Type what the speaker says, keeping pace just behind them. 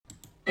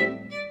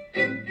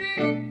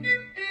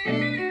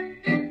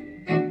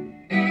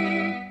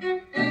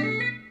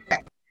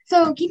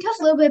So can you tell us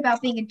a little bit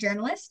about being a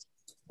journalist?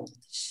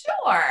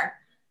 Sure.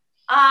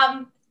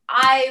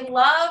 I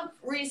love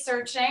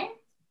researching.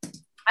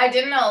 I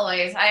didn't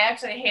always. I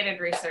actually hated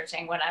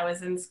researching when I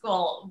was in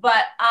school,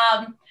 but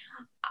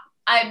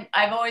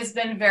I've always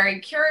been very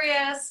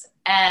curious,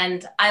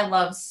 and I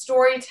love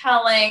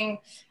storytelling.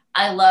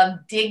 I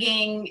love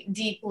digging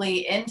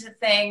deeply into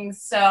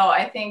things. So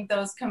I think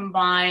those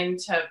combine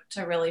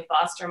to really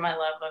foster my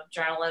love of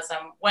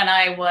journalism. When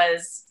I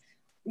was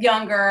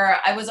younger,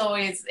 I was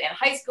always in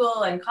high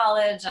school and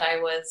college. I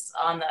was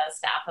on the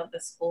staff of the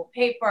school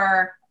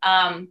paper.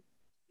 And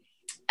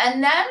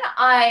then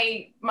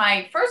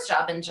my first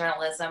job in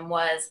journalism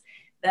was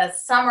the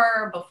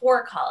summer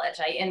before college.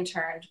 I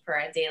interned for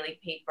a daily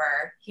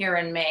paper here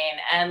in Maine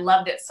and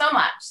loved it so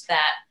much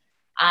that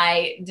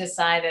I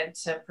decided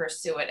to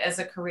pursue it as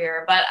a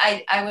career. But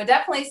I would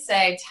definitely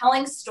say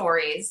telling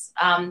stories,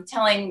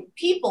 telling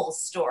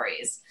people's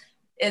stories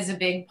is a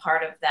big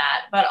part of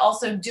that, but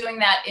also doing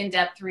that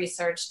in-depth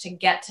research to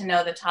get to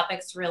know the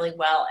topics really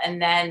well and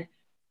then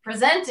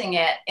presenting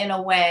it in a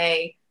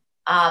way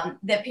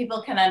that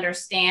people can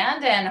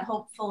understand and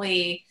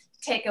hopefully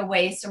take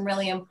away some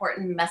really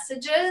important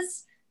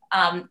messages.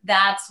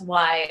 That's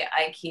why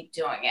I keep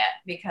doing it,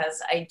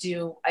 because I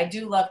do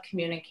love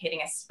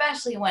communicating,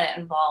 especially when it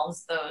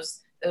involves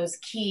those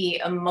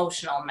key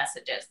emotional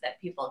messages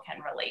that people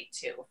can relate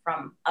to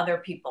from other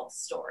people's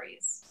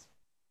stories.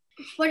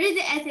 What are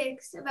the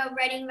ethics about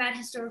writing about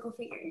historical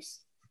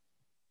figures?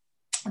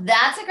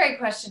 That's a great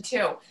question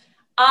too.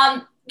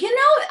 I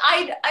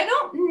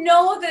don't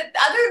know that,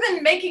 other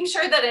than making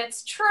sure that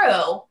it's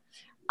true.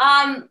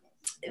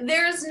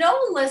 There's no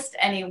list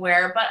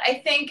anywhere, but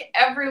I think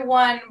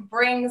everyone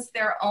brings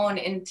their own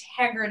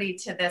integrity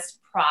to this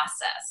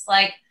process.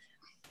 Like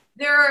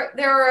there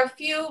are a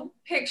few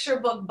picture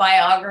book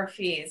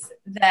biographies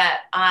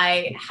that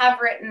I have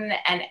written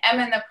and am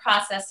in the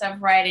process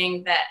of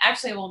writing that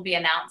actually will be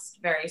announced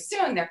very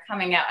soon. They're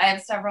coming out. I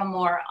have several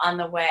more on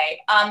the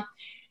way.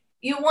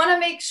 You want to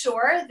make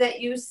sure that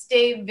you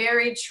stay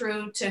very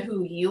true to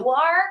who you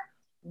are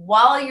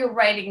while you're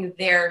writing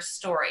their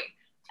story.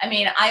 I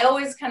mean, I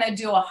always kind of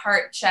do a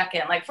heart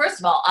check-in. Like, first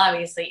of all,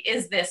 obviously,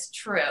 is this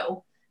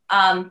true?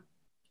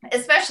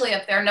 Especially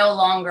if they're no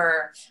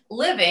longer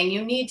living,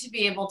 you need to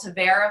be able to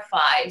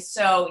verify.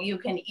 So you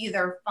can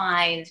either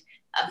find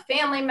a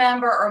family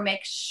member or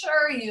make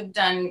sure you've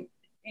done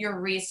your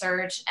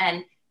research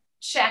and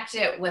checked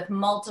it with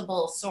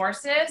multiple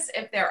sources,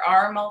 if there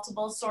are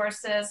multiple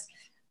sources.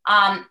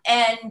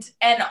 And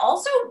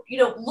also,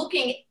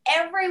 looking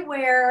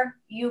everywhere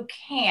you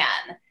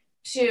can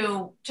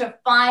to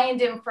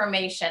find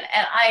information.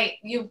 And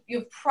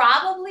you've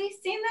probably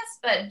seen this,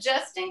 but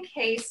just in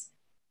case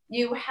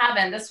you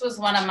haven't, this was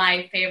one of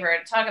my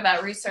favorite, talk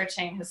about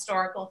researching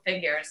historical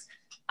figures.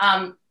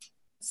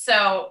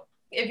 So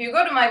if you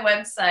go to my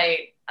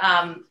website,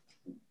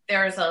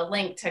 there's a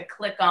link to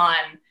click on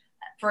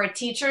for a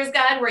teacher's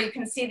guide where you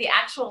can see the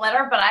actual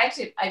letter, but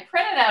I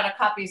printed out a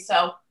copy.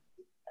 So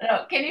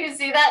can you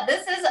see that?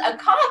 This is a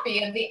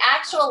copy of the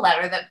actual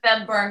letter that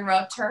Feb Byrne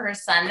wrote to her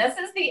son. This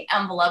is the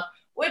envelope,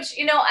 which,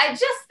 I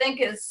just think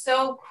is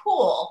so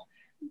cool.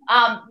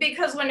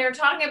 Because when you're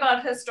talking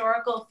about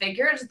historical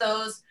figures,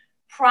 those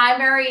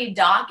primary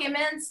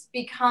documents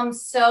become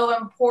so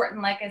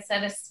important. Like I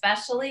said,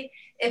 especially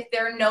if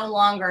they're no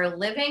longer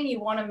living, you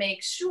want to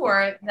make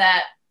sure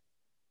that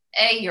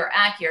A, you're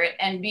accurate,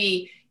 and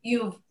B,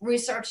 you've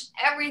researched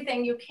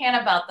everything you can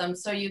about them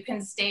so you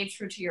can stay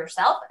true to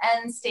yourself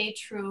and stay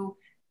true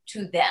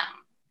to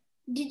them.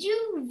 Did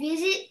you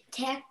visit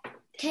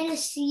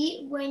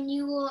Tennessee when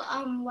you were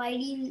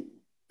writing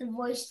The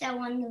Voice That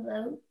Won the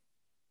Vote?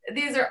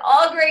 These are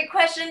all great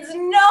questions.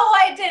 No,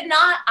 I did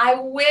not. I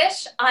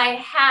wish I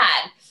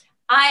had.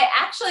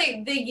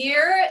 The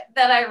year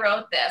that I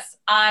wrote this,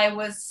 I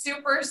was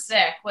super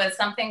sick with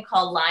something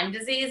called Lyme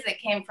disease that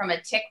came from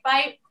a tick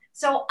bite.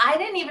 So I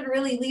didn't even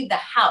really leave the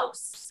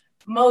house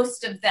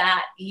most of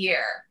that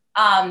year.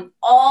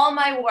 All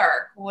my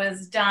work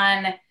was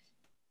done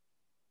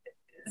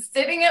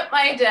sitting at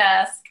my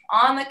desk,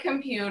 on the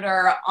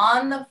computer,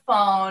 on the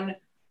phone.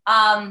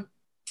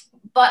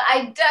 But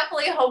I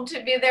definitely hope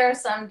to be there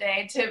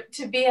someday,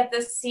 to be at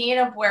the scene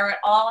of where it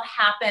all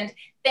happened.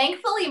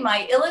 Thankfully,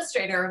 my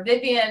illustrator,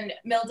 Vivian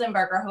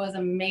Mildenberger, who is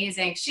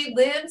amazing, she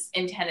lives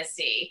in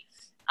Tennessee,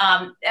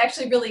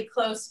 actually really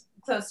close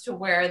to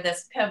where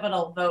this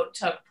pivotal vote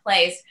took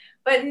place.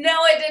 But no,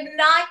 I did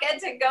not get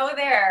to go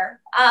there.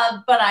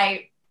 But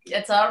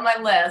it's on my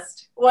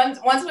list. Once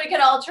we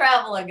can all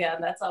travel again,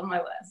 that's on my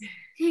list.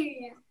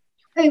 Yeah.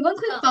 Okay, one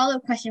quick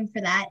follow-up question for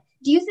that.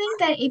 Do you think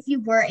that if you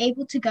were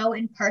able to go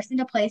in person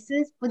to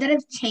places, would that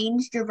have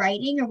changed your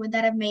writing, or would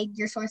that have made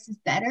your sources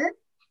better?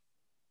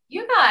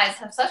 You guys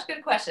have such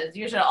good questions.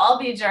 You should all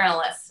be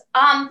journalists.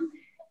 I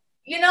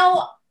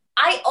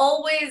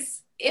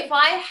always, if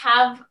I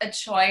have a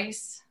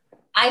choice,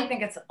 I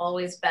think it's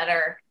always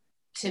better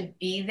to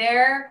be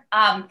there,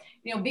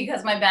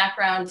 because my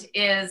background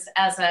is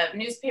as a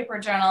newspaper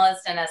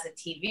journalist and as a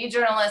TV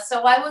journalist.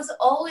 So I was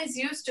always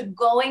used to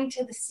going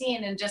to the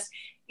scene and just,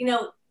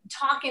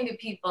 talking to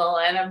people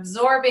and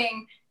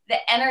absorbing the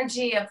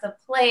energy of the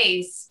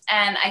place.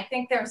 And I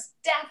think there's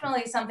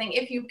definitely something,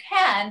 if you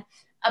can,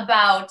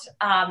 about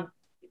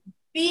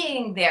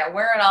being there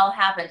where it all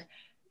happened.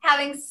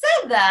 Having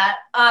said that,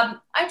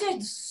 I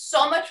did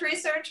so much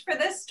research for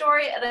this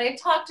story, and I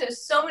talked to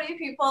so many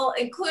people,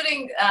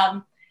 including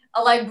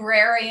a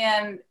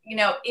librarian, you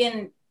know,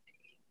 in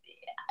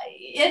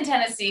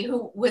Tennessee,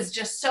 who was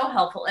just so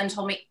helpful and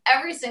told me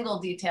every single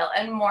detail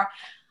and more.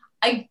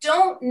 I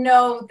don't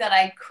know that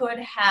I could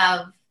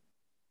have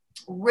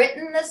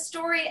written the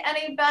story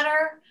any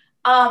better,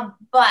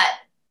 but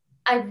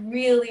I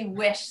really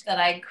wish that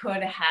I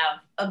could have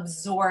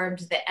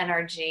absorbed the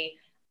energy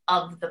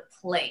of the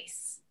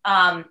place.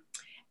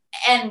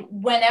 And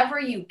whenever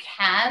you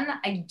can,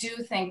 I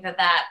do think that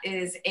that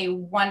is a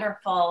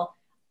wonderful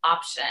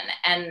option.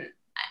 And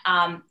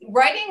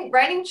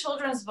writing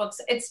children's books,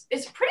 it's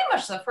pretty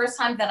much the first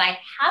time that I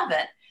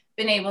haven't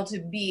been able to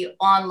be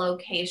on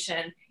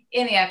location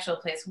in the actual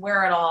place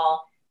where it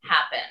all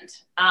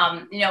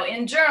happened. You know,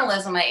 in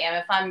journalism, I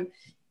am.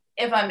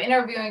 If I'm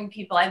interviewing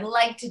people, I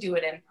like to do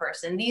it in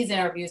person. These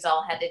interviews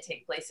all had to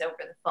take place over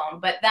the phone,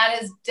 but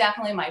that is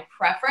definitely my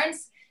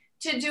preference,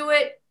 to do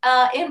it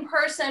in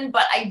person.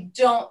 But I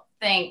don't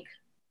think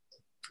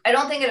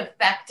it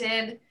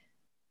affected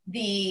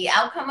the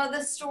outcome of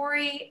the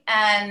story.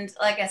 And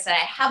like I said,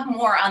 I have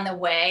more on the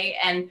way,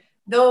 and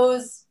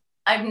those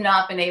I've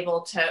not been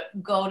able to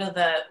go to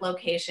the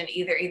location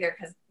either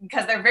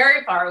because they're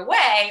very far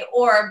away,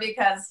 or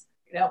because,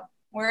 you know,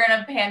 we're in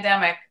a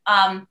pandemic.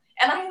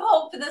 And I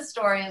hope the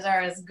stories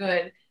are as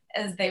good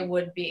as they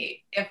would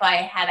be if I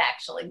had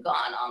actually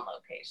gone on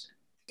location.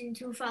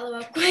 Into a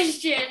follow-up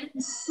question,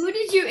 who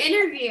did you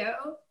interview?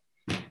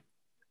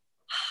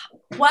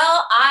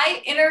 Well,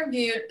 I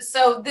interviewed,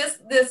 so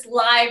this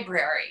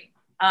library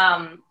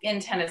in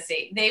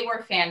Tennessee, they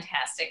were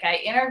fantastic. I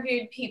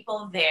interviewed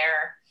people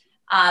there.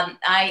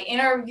 I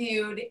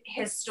interviewed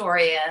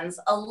historians,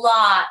 a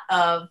lot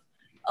of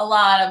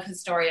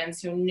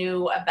historians who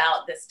knew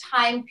about this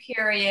time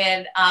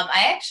period.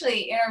 I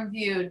actually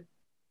interviewed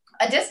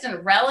a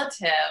distant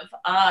relative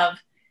of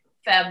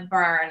Feb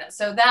Byrne.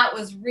 So that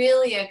was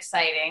really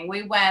exciting.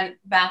 We went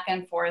back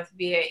and forth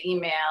via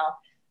email.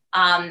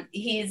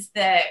 He's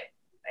the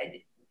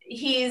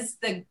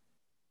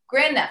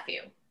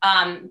grandnephew.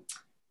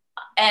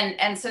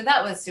 And so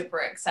that was super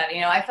exciting.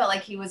 You know, I felt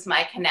like he was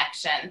my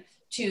connection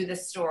to the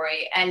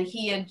story, and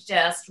he had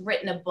just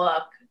written a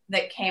book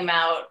that came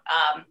out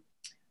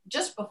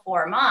just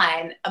before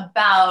mine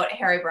about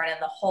Harry Byrne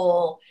and the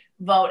whole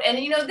vote. And,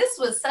 you know, this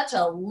was such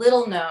a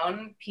little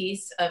known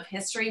piece of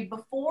history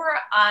before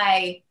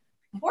I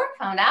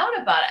found out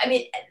about it. I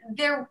mean,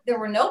 there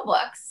were no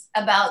books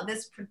about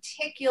this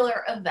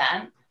particular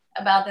event,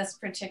 about this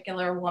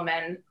particular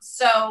woman.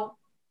 So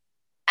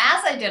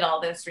as I did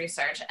all this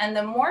research, and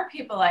the more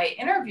people I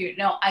interviewed,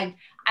 you know,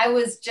 I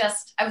was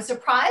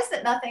surprised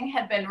that nothing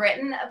had been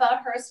written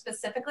about her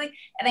specifically.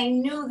 And I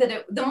knew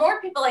that the more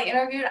people I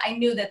interviewed, I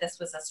knew that this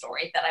was a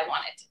story that I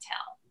wanted to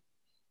tell.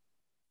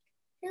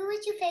 Who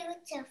was your favorite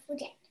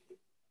suffragette?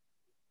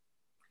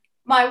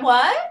 My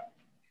what?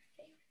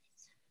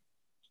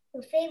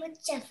 Your favorite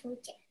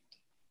suffragette.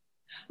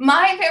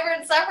 My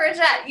favorite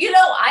suffragette, you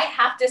know, I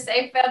have to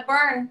say Feb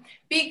Byrne,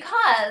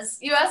 because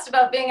you asked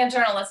about being a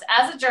journalist.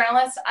 As a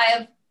journalist,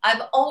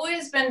 I've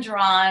always been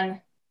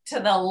drawn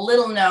to the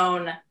little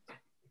known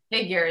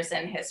figures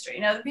in history,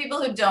 you know, the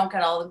people who don't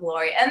get all the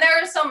glory. And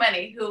there are so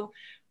many who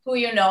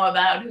you know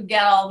about who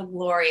get all the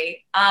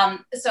glory.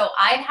 So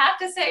I'd have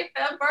to say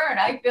Feb Byrne.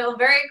 I feel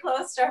very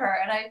close to her,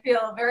 and I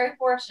feel very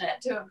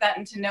fortunate to have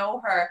gotten to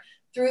know her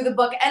through the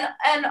book.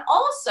 And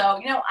also,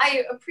 you know,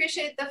 I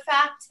appreciate the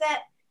fact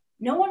that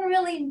no one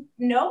really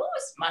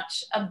knows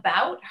much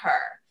about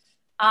her.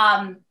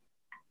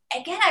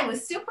 Again, I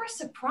was super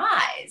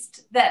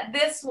surprised that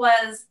this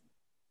was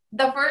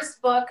the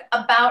first book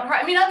about her.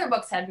 I mean, other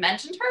books had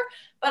mentioned her,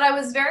 but I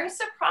was very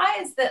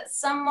surprised that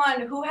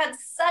someone who had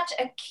such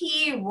a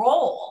key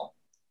role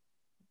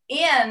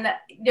in,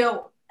 you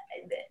know,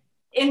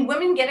 in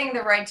women getting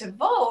the right to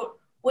vote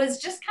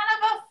was just kind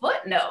of a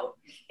footnote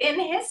in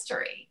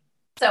history.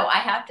 So I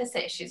have to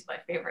say she's my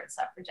favorite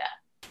suffragette.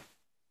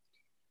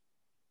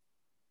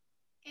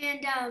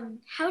 And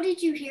how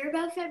did you hear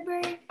about Feb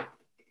Byrne?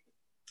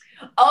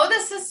 Oh,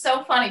 this is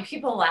so funny.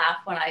 People laugh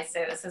when I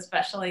say this,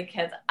 especially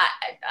kids.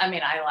 I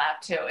mean, I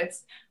laugh too.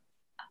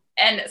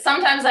 And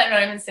sometimes I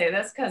don't even say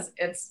this because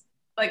it's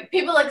like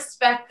people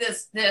expect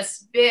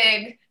this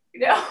big,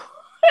 you know,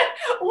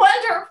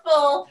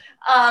 wonderful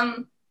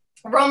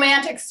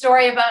romantic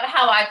story about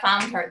how I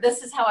found her.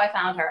 This is how I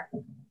found her.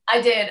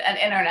 I did an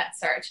internet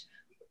search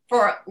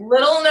for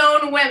little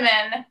known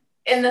women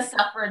in the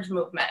suffrage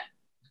movement.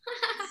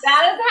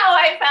 That is how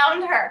I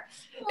found her.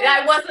 And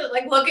I wasn't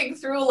like looking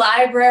through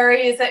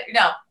libraries.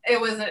 No, it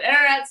was an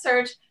internet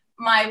search.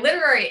 My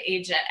literary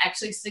agent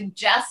actually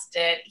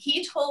suggested,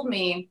 he told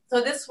me,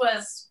 so this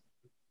was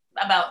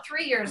about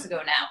 3 years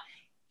ago now,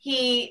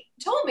 he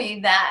told me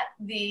that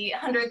the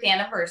 100th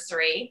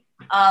anniversary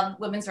of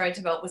women's right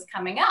to vote was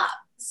coming up.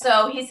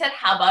 so he said,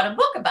 how about a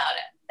book about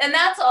it? And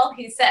that's all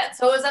he said.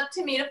 So it was up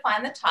to me to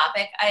find the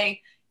topic. I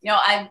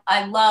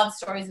love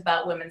stories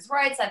about women's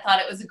rights. I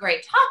thought it was a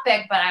great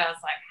topic, but I was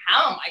like,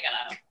 how am I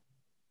going to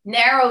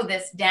narrow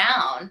this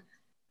down?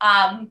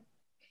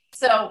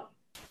 So,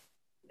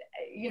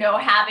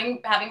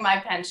 having my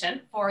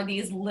penchant for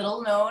these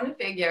little known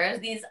figures,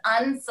 these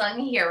unsung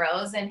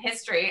heroes in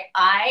history,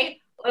 I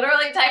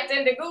literally typed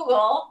into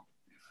Google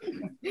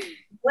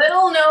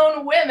little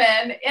known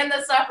women in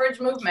the suffrage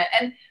movement.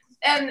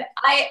 And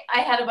I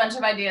had a bunch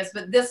of ideas,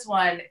 but this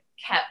one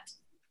kept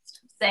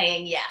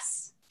saying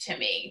yes to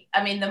me.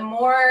 I mean, the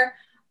more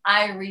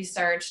I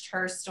researched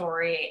her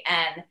story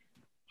and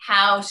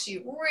how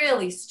she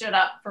really stood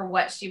up for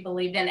what she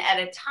believed in at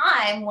a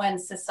time when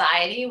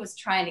society was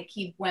trying to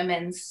keep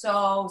women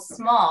so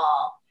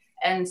small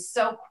and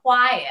so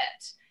quiet,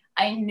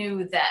 I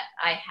knew that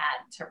I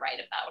had to write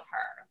about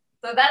her.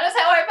 So that is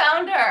how I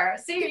found her.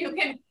 See, you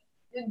can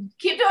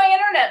keep doing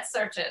internet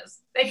searches.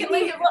 They can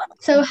link your book.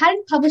 So how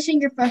did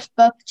publishing your first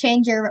book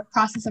change your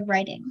process of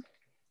writing?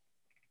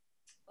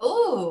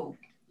 Ooh,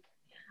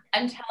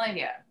 I'm telling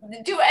you.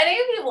 Do any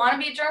of you want to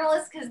be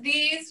journalists? Because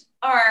these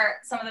are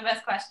some of the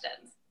best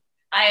questions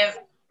I have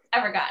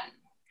ever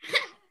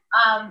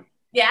gotten.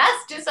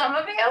 Yes, do some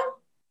of you?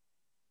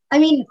 I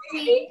mean,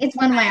 it's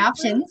one of my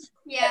options.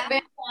 Yeah.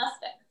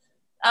 Fantastic.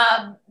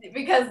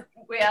 Because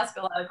we ask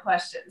a lot of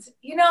questions.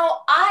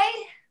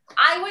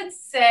 I would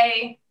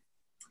say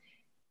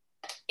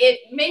it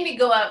made me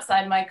go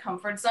outside my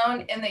comfort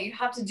zone in that you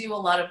have to do a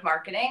lot of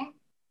marketing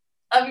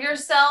of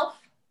yourself,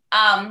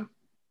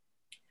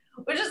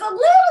 which is a little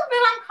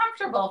bit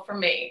uncomfortable for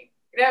me.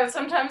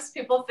 Sometimes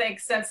people think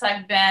since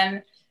I've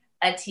been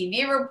a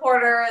TV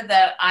reporter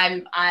that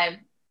I'm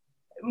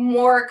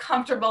more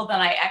comfortable than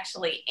I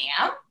actually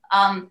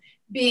am,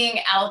 being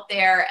out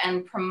there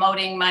and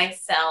promoting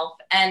myself.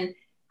 And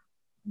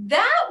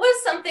that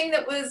was something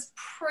that was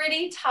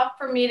pretty tough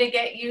for me to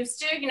get used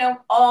to,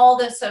 all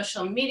the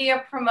social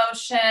media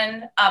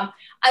promotion.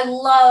 I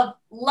love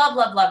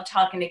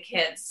talking to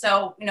kids.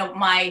 So,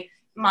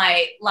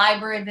 my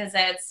library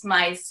visits,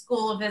 my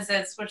school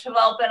visits, which have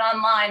all been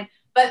online,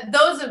 but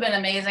those have been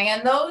amazing.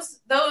 And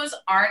those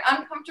aren't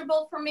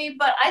uncomfortable for me,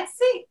 but I'd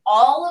say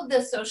all of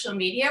the social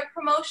media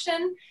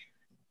promotion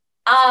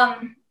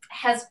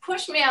has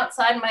pushed me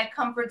outside my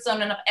comfort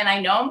zone enough. And I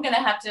know I'm going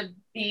to have to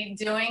be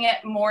doing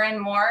it more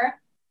and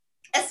more,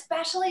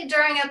 especially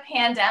during a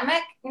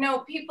pandemic.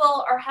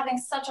 People are having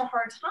such a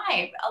hard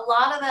time. A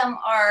lot of them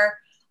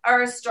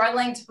are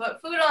struggling to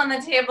put food on the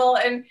table.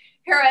 And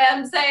here I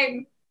am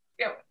saying,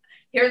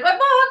 here's my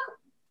book,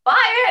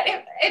 buy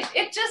it.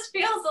 It just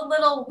feels a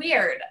little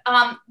weird.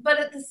 But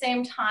at the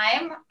same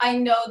time, I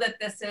know that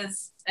this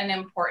is an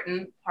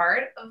important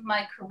part of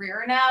my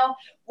career now.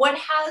 What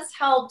has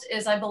helped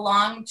is I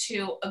belong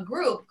to a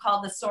group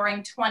called the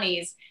Soaring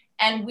 20s,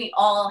 and we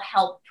all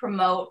help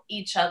promote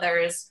each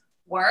other's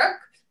work.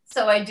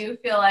 So I do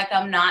feel like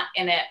I'm not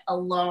in it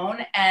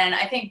alone. And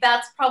I think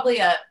that's probably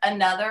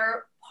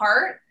another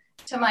part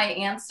to my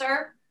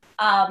answer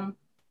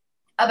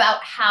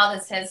about how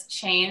this has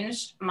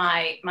changed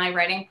my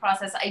writing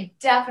process. I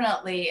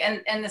definitely,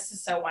 and this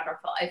is so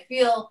wonderful, I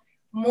feel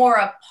more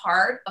a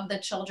part of the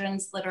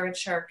children's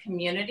literature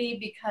community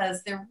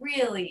because there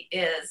really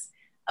is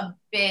a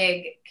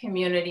big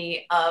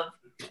community of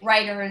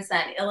writers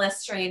and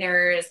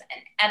illustrators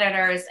and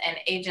editors and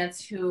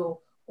agents who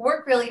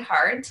work really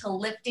hard to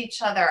lift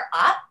each other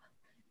up,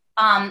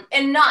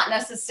 and not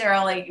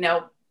necessarily,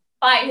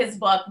 buy his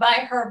book,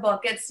 buy her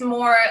book. It's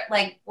more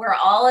like we're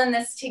all in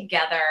this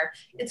together.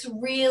 It's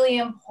really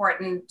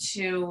important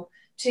to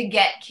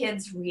get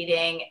kids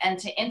reading and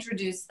to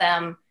introduce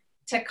them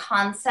to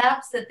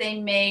concepts that they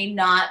may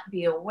not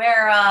be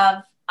aware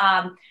of.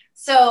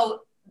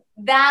 So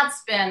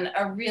that's been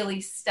a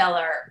really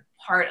stellar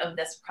part of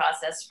this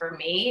process for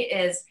me,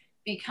 is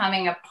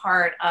becoming a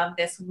part of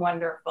this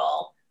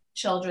wonderful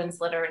children's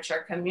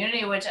literature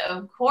community, which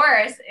of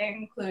course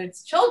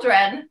includes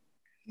children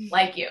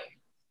like you.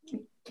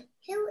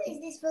 Who is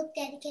this book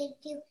dedicated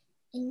to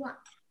and what?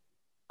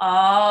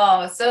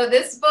 Oh, so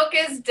this book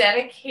is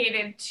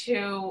dedicated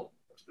to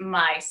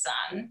my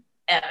son,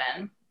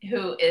 Evan,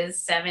 who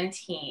is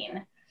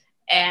 17.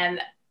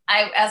 And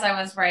as I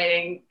was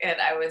writing it,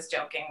 I was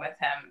joking with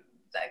him,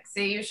 like,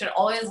 see, you should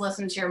always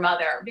listen to your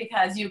mother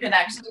because you can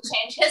actually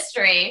change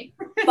history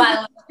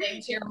by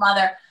listening to your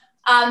mother.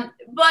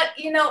 But,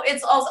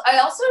 it's also, I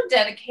also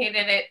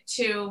dedicated it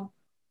to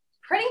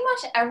pretty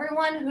much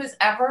everyone who's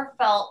ever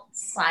felt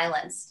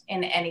silenced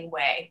in any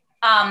way.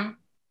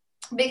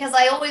 Because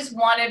I always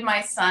wanted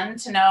my son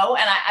to know,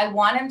 and I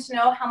want him to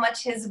know how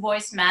much his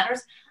voice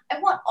matters. I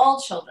want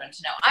all children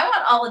to know. I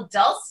want all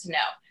adults to know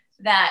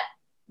that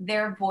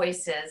their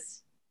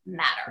voices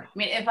matter. I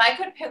mean, if I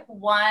could pick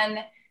one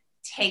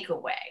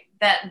takeaway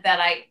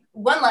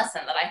one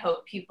lesson that I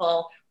hope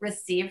people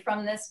receive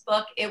from this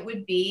book, it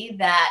would be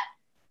that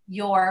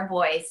your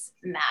voice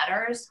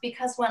matters.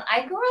 Because when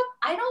I grew up,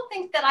 I don't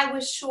think that I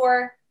was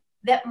sure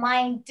that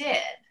mine did.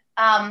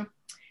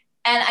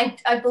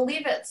 I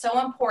believe it's so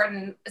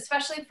important,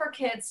 especially for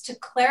kids, to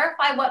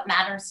clarify what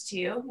matters to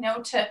you,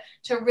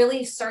 to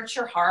really search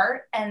your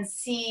heart and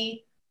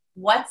see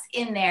what's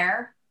in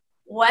there,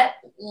 what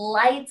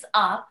lights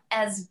up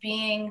as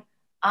being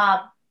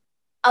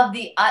of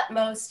the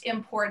utmost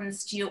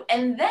importance to you,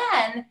 and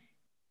then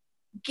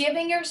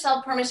giving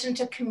yourself permission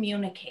to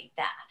communicate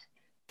that.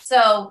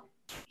 So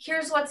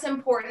here's what's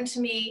important to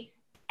me,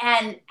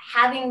 and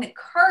having the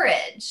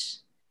courage,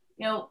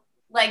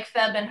 like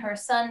Feb and her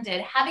son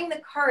did, having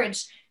the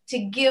courage to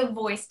give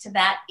voice to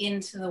that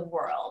into the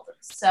world.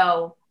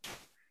 So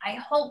I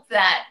hope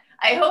that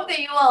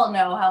you all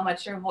know how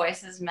much your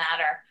voices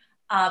matter,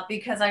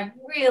 because I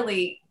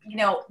really,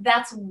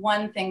 that's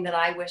one thing that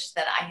I wish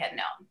that I had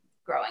known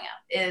growing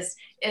up,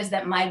 is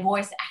that my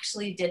voice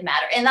actually did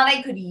matter, and that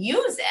I could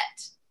use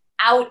it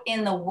out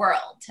in the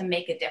world to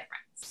make a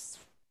difference.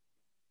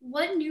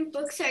 What new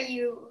books are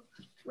you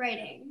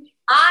writing?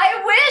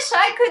 I wish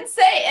I could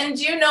say, and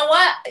you know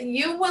what?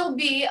 You will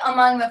be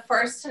among the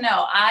first to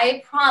know.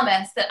 I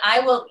promise that I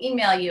will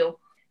email you.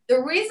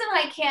 The reason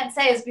I can't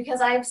say is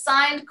because I've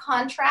signed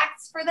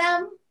contracts for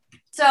them.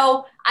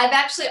 So I've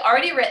actually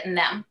already written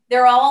them.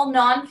 They're all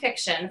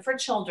nonfiction for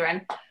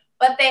children,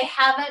 but they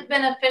haven't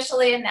been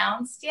officially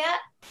announced yet.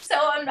 So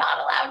I'm not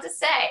allowed to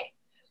say.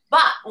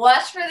 But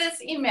watch for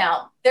this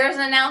email. There's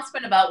an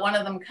announcement about one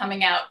of them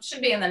coming out.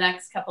 Should be in the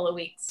next couple of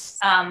weeks.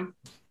 And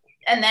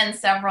then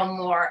several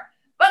more.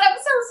 But I'm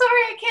so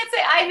sorry, I can't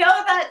say. I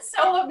know that's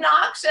so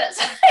obnoxious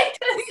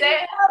to say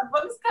I have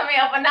books coming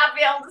out, but not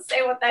be able to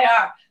say what they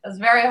are. It's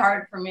very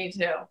hard for me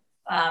too.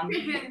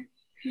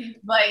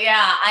 But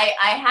yeah,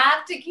 I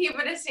have to keep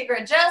it a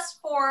secret just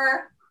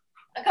for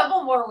a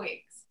couple more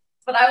weeks.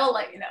 But I will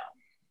let you know.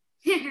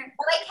 But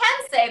I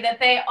can say that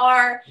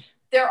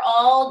they're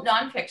all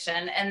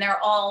nonfiction, and they're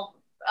all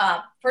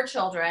for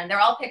children. They're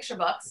all picture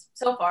books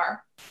so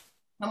far.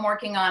 I'm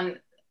working on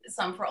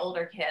some for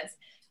older kids.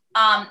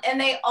 And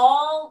they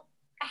all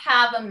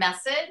have a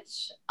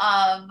message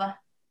of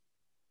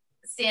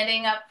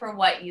standing up for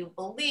what you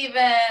believe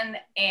in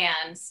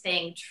and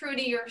staying true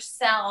to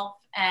yourself.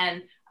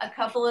 And a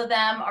couple of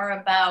them are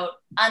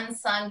about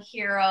unsung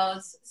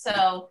heroes.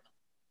 So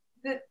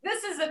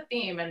this is a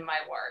theme in my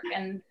work,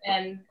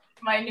 and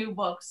my new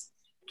books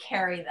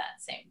carry that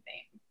same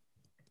theme.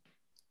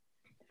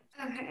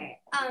 Okay.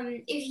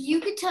 If you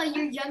could tell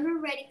your younger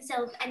writing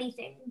self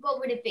anything, what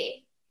would it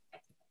be?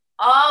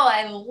 Oh,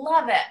 I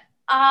love it.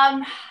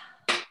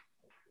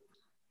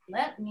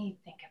 Let me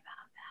think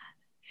about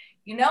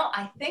that.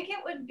 I think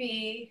it would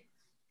be,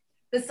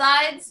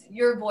 besides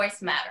your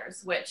voice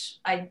matters, which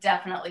I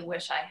definitely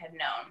wish I had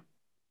known,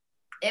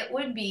 it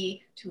would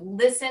be to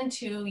listen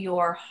to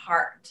your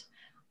heart.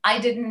 I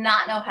did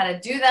not know how to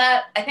do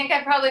that. I think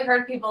I probably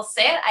heard people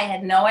say it. I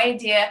had no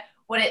idea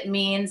what it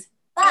means,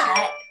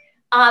 but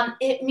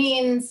it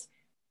means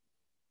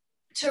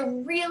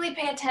to really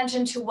pay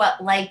attention to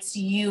what lights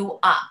you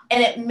up.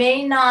 And it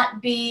may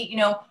not be,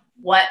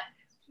 what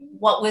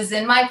was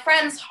in my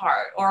friend's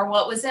heart or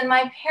what was in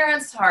my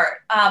parents' heart.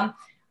 I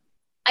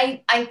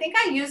think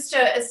I used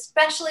to,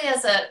 especially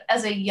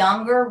as a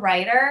younger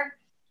writer,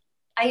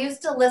 I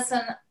used to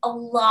listen a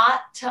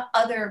lot to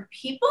other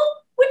people,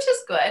 which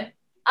is good.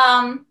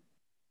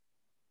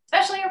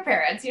 Especially your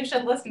parents, you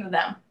should listen to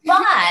them.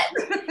 But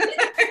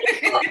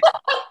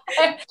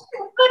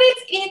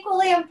it's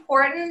equally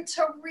important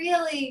to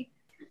really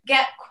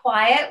get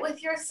quiet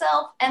with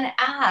yourself and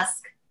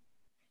ask,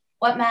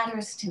 what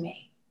matters to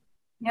me?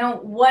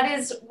 What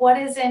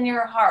is in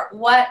your heart?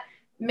 What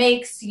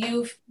makes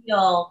you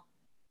feel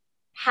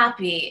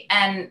happy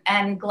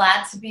and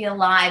glad to be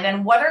alive?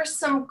 And what are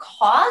some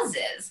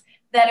causes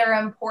that are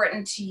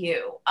important to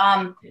you?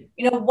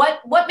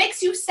 What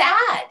makes you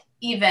sad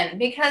even?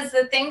 Because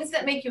the things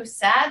that make you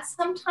sad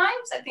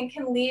sometimes I think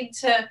can lead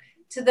to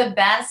the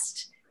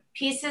best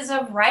pieces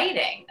of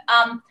writing.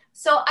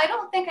 So I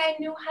don't think I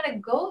knew how to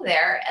go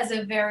there as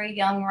a very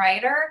young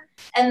writer.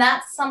 And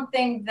that's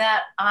something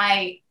that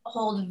I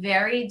hold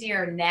very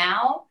dear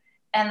now,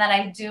 and that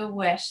I do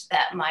wish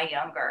that my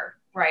younger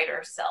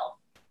writer self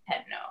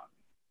had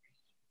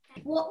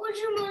known. What was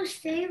your most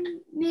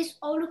famous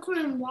article,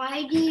 and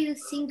why do you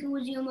think it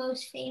was your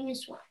most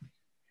famous one?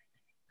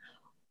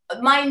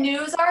 My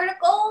news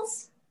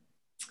articles?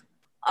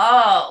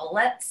 Oh,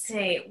 let's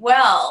see.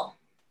 Well,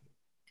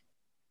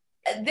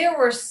 there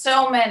were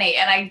so many,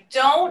 and I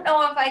don't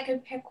know if I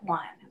could pick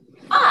one.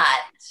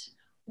 But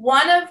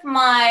one of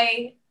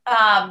my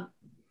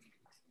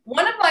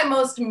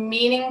most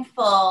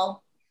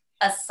meaningful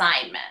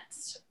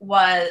assignments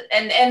was,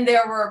 and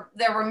there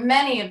were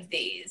many of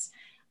these.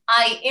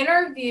 I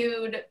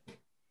interviewed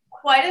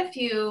quite a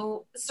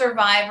few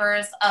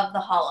survivors of the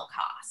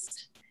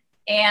Holocaust,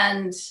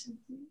 and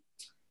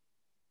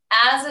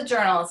as a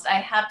journalist,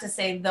 I have to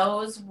say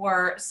those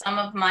were some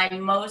of my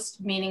most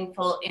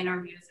meaningful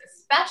interviews,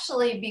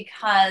 especially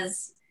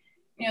because,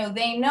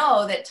 they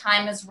know that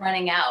time is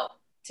running out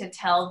to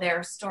tell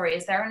their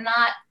stories. There are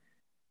not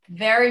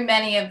very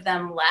many of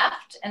them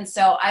left. And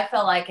so I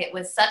felt like it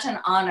was such an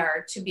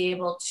honor to be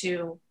able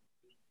to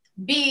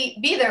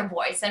be their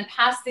voice and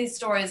pass these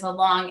stories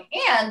along.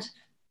 And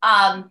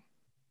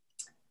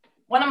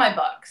one of my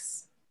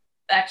books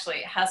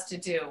actually has to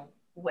do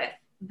with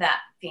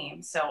that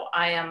theme. So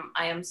I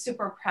am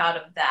super proud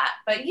of that.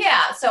 But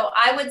yeah, so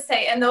I would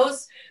say, and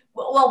those,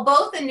 well,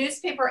 both in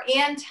newspaper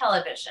and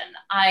television,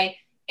 I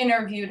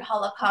interviewed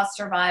Holocaust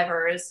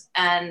survivors,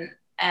 and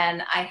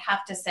I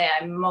have to say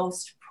I'm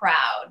most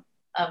proud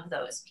of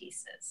those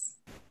pieces.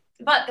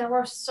 But there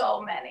were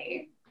so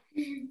many.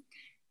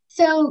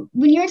 So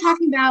when you were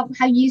talking about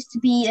how you used to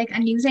be like a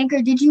news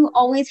anchor, did you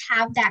always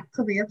have that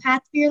career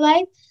path for your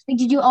life? Like,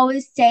 did you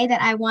always say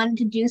that I wanted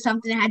to do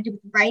something that had to do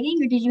with writing,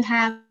 or did you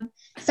have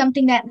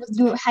something that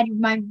had your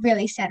mind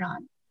really set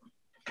on?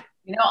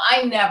 You know,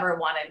 I never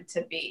wanted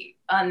to be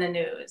on the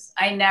news.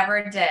 I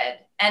never did.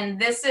 And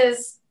this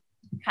is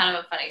kind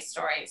of a funny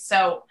story.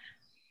 So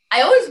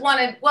I always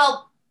wanted,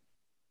 well,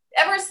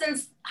 ever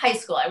since high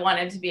school, I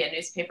wanted to be a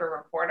newspaper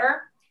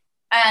reporter.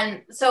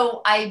 And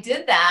so I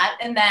did that.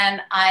 And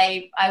then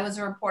I was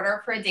a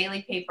reporter for a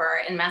daily paper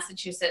in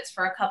Massachusetts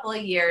for a couple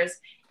of years.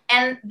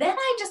 And then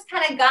I just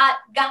kind of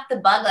got the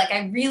bug, like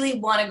I really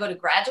want to go to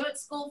graduate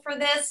school for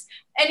this.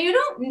 And you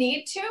don't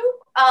need to,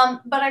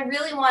 but I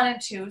really wanted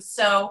to.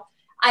 So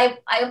I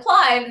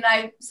applied and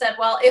I said,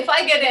 well, if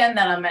I get in,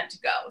 then I'm meant to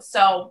go.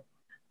 So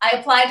I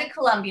applied to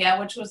Columbia,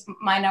 which was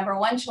my number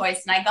one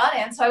choice, and I got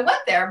in. So I went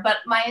there, but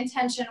my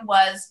intention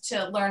was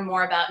to learn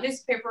more about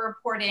newspaper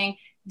reporting,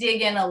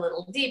 dig in a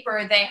little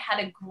deeper. They had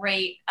a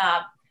great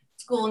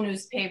school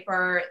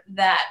newspaper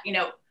that, you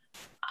know,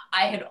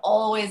 I had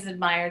always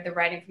admired the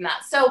writing from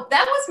that. So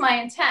that was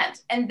my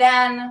intent. And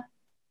then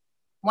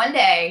one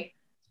day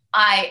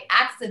I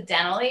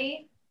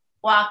accidentally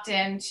walked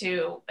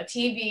into a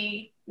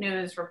TV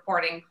news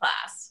reporting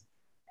class,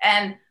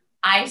 and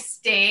I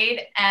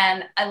stayed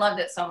and I loved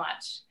it so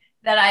much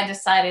that I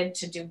decided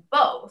to do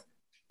both.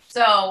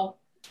 So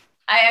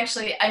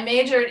I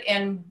majored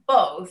in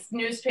both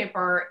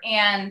newspaper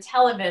and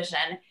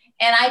television,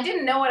 and I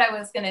didn't know what I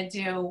was going to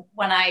do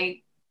when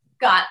I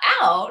got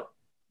out.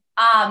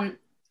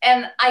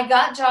 And I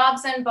got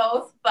jobs in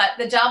both, but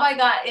the job I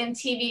got in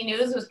TV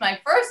news was my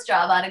first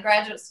job out of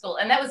graduate school.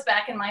 And that was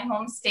back in my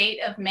home state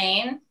of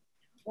Maine,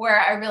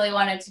 where I really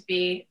wanted to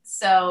be.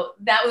 So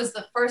that was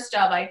the first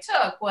job I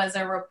took, was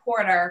a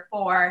reporter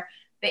for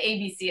the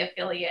ABC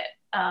affiliate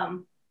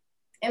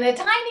in a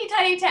tiny,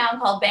 tiny town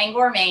called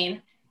Bangor,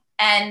 Maine.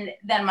 And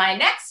then my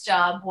next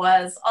job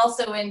was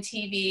also in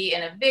TV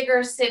in a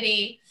bigger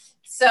city.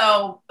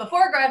 So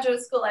before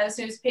graduate school, I was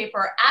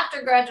newspaper.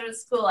 After graduate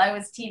school, I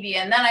was TV.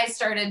 And then I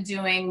started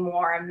doing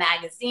more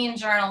magazine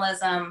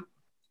journalism,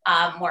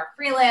 more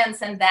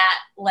freelance, and that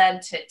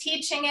led to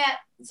teaching it.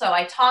 So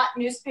I taught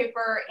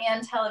newspaper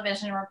and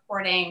television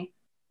reporting.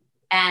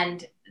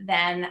 And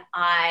then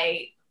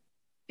I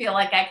feel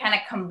like I kind of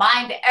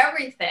combined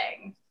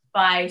everything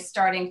by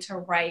starting to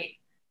write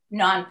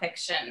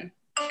nonfiction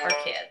for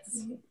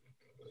kids.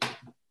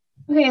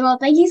 Okay, well,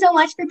 thank you so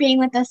much for being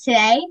with us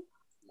today.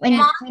 My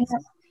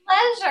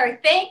pleasure.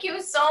 Thank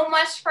you so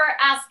much for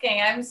asking.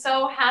 I'm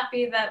so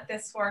happy that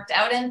this worked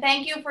out. And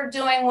thank you for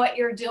doing what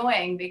you're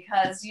doing,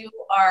 because you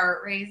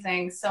are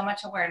raising so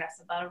much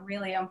awareness about a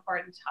really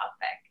important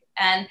topic.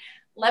 And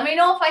let me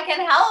know if I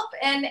can help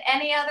in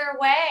any other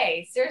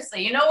way.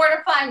 Seriously, you know where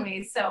to find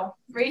me. So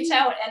reach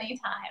out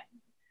anytime.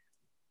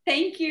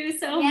 Thank you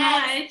so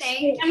Yes, much. thank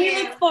you. And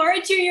we look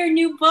forward to your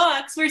new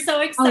books. We're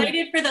so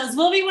excited for those.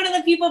 We'll be one of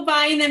the people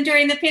buying them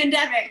during the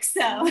pandemic. So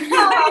count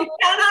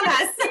on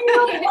us.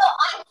 Well,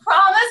 I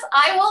promise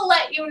I will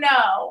let you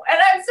know. And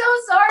I'm so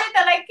sorry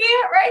that I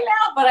can't right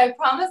now, but I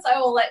promise I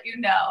will let you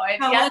know.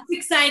 That's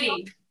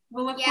exciting.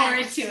 We'll look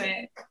forward to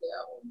it.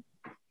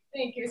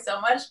 Thank you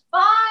so much.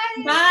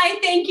 Bye. Bye.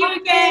 Thank you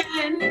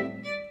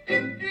again.